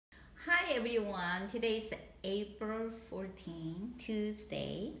everyone. Today is April 14,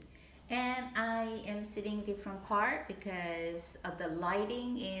 Tuesday, and I am sitting different part because of the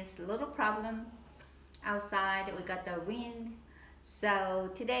lighting is a little problem outside. We got the wind. So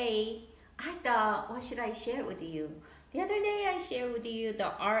today I thought, what should I share with you? The other day I shared with you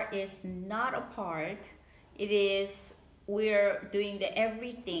the art is not a part. It is we're doing the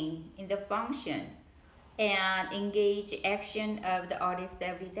everything in the function and engage action of the artist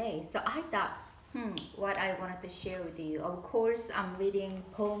every day. So I thought, what I wanted to share with you. Of course, I'm reading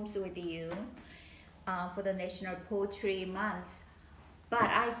poems with you for the National Poetry Month. But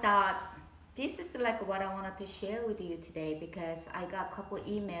I thought this is like what I wanted to share with you today because I got a couple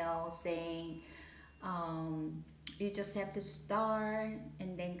emails saying you just have to start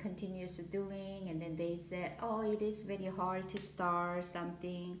and then continues doing, and then they said, oh, it is very hard to start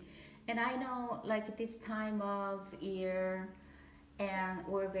something. And I know like this time of year and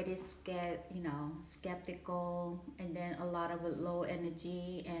we're very scared, skeptical, and then a lot of low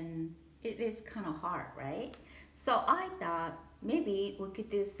energy, and it is kind of hard, right? So I thought maybe we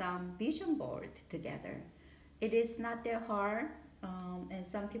could do some vision board together. It is not that hard, and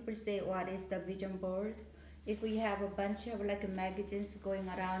some people say, what is the vision board? If we have a bunch of like magazines going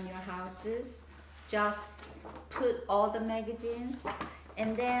around your houses, just put all the magazines,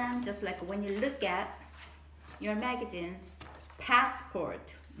 and then just like when you look at your magazines, passport,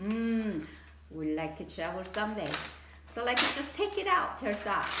 we like to travel someday. So like just take it out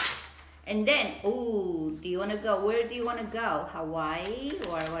yourself. And then, do you want to go? Where do you want to go? Hawaii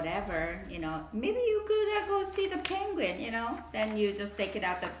or whatever, Maybe you could go see the penguin, Then you just take it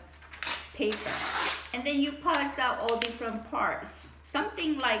out the paper. And then you parse out all different parts.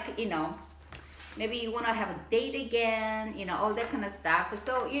 Something like, maybe you want to have a date again, all that kind of stuff.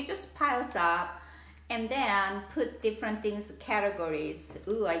 So you just piles up and then put different things, categories.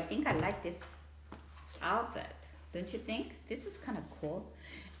 Ooh, I think I like this outfit. Don't you think? This is kind of cool.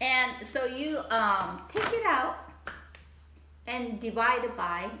 And so you take it out and divide it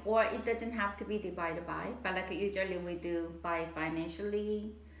by, or it doesn't have to be divided by, but like usually we do by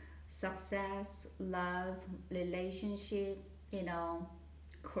financially, success, love, relationship,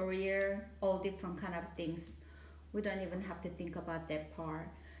 career, all different kind of things. We don't even have to think about that part.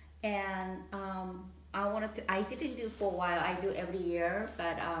 And I didn't do for a while, I do every year,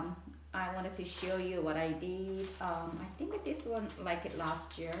 but I wanted to show you what I did. I think this one like it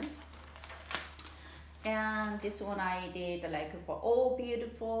last year. And this one I did like for all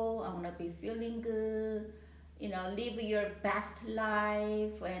beautiful, I want to be feeling good, live your best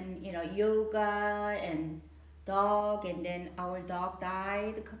life, and yoga and dog. And then our dog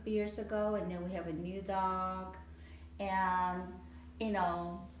died a couple years ago, and then we have a new dog. And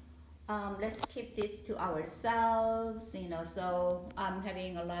let's keep this to ourselves, so I'm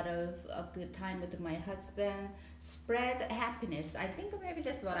having a lot of a good time with my husband. Spread happiness. I think maybe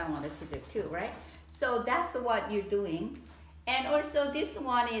that's what I wanted to do too, right? So that's what you're doing. And also this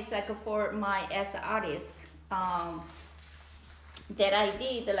one is like for my as an artist that I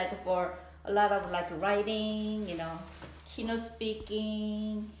did like for a lot of like writing, keynote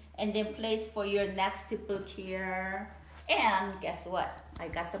speaking, and then place for your next book here. And guess what? I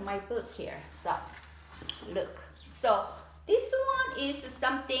got my book here. So look. So this one is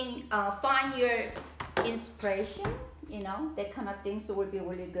something, find your inspiration, that kind of things will be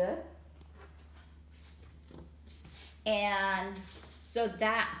really good. And so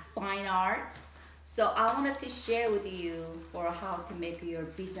that fine arts. So I wanted to share with you for how to make your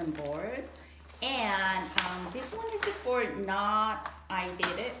vision board. And this one is for not I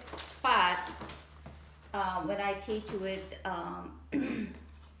did it, but when I teach with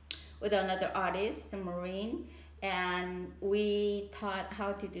with another artist, Maureen, and we taught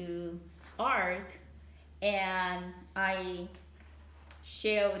how to do art, and I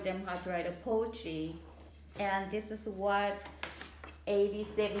share with them how to write a poetry. And this is what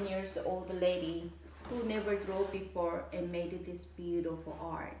 87 years old lady who never drew before and made this beautiful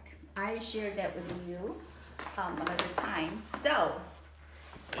art. I shared that with you another time. So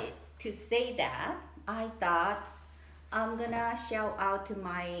to say that, I thought I'm gonna shout out to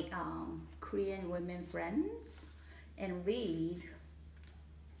my Korean women friends and read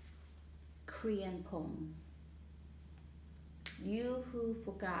Korean poem. You who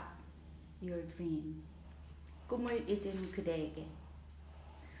forgot your dream. 꿈을 잊은 그대에게.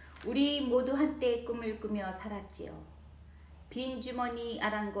 우리 모두 한때 꿈을 꾸며 살았지요. 빈 주머니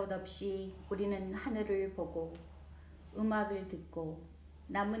아랑곳 없이 우리는 하늘을 보고 음악을 듣고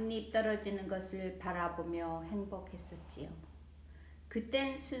나뭇잎 떨어지는 것을 바라보며 행복했었지요.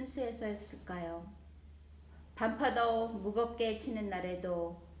 그땐 순수해서였을까요? 밤파도 무겁게 치는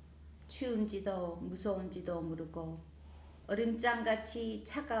날에도 추운지도 무서운지도 모르고 얼음장같이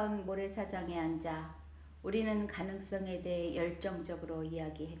차가운 모래사장에 앉아 우리는 가능성에 대해 열정적으로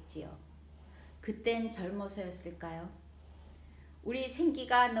이야기했지요. 그땐 젊어서였을까요? 우리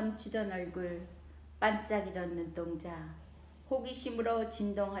생기가 넘치던 얼굴, 반짝이던 눈동자, 호기심으로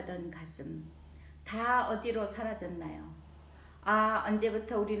진동하던 가슴, 다 어디로 사라졌나요? 아,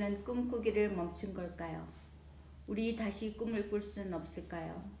 언제부터 우리는 꿈꾸기를 멈춘 걸까요? 우리 다시 꿈을 꿀 수는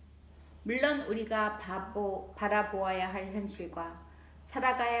없을까요? 물론 우리가 바라보아야 할 현실과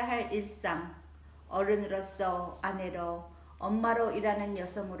살아가야 할 일상, 어른으로서 아내로, 엄마로 일하는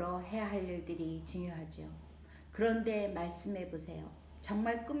여성으로 해야 할 일들이 중요하죠. 그런데 말씀해 보세요.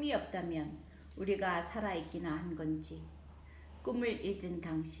 정말 꿈이 없다면 우리가 살아있기나 한 건지, 꿈을 잊은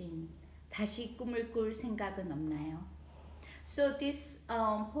당신, 다시 꿈을 꿀 생각은 없나요? So this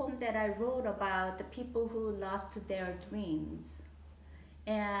poem that I wrote about the people who lost their dreams.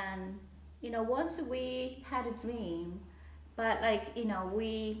 And once we had a dream, but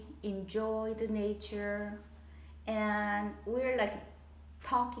we enjoy the nature and we're like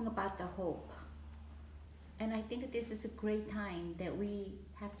talking about the hope. And I think this is a great time that we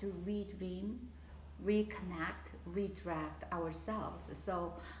have to redream, reconnect, redirect ourselves.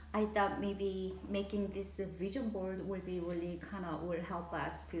 So I thought maybe making this vision board will be really will help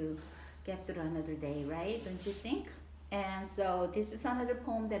us to get through another day, right? Don't you think? And so this is another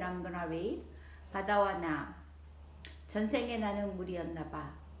poem that I'm gonna read. 바다와 나. 전생에 나는 물이었나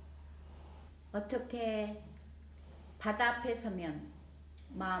봐. 어떻게 바다 앞에 서면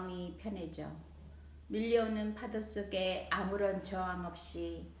마음이 편해져. 밀려오는 파도 속에 아무런 저항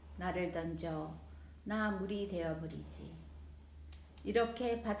없이 나를 던져 나 물이 되어버리지.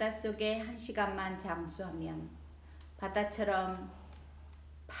 이렇게 바닷속에 1시간만 장수하면 바다처럼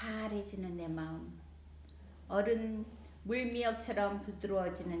파래지는 내 마음, 어른 물미역처럼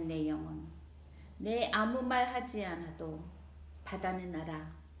부드러워지는 내 영혼, 내 아무 말 하지 않아도 바다는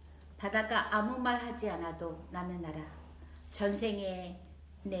알아. 바다가 아무 말 하지 않아도 나는 알아. 전생에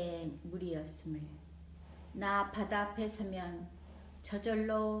내 물이었음을. 나 바다 앞에 서면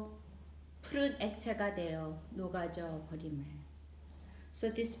저절로 푸른 액체가 되어 녹아져 버림을.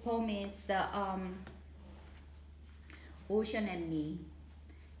 So this poem is the ocean and me,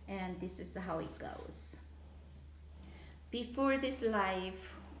 and this is how it goes. Before this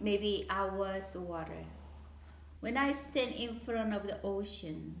life, maybe I was water. When I stand in front of the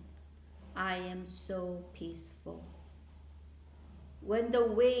ocean, I am so peaceful. When the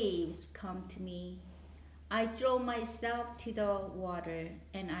waves come to me, I throw myself to the water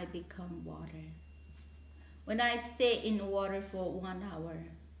and I become water. When I stay in water for 1 hour,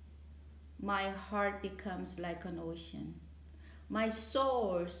 my heart becomes like an ocean. My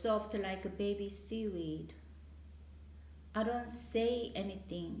soul soft like a baby seaweed. I don't say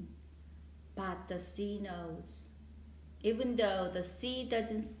anything, but the sea knows. Even though the sea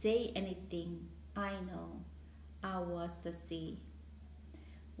doesn't say anything, I know I was the sea.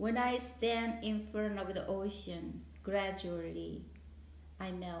 When I stand in front of the ocean, gradually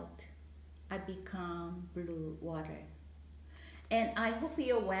I melt. I become blue water. And I hope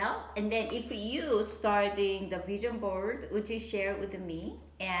you're well. And then if you start doing the vision board, would you share with me?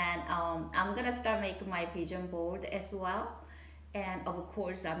 And I'm gonna start making my vision board as well. And of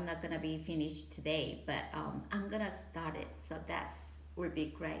course, I'm not gonna be finished today, but I'm gonna start it. So that's will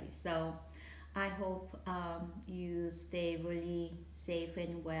be great. So I hope you stay really safe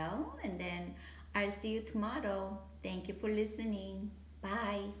and well. And then I'll see you tomorrow. Thank you for listening.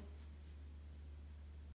 Bye.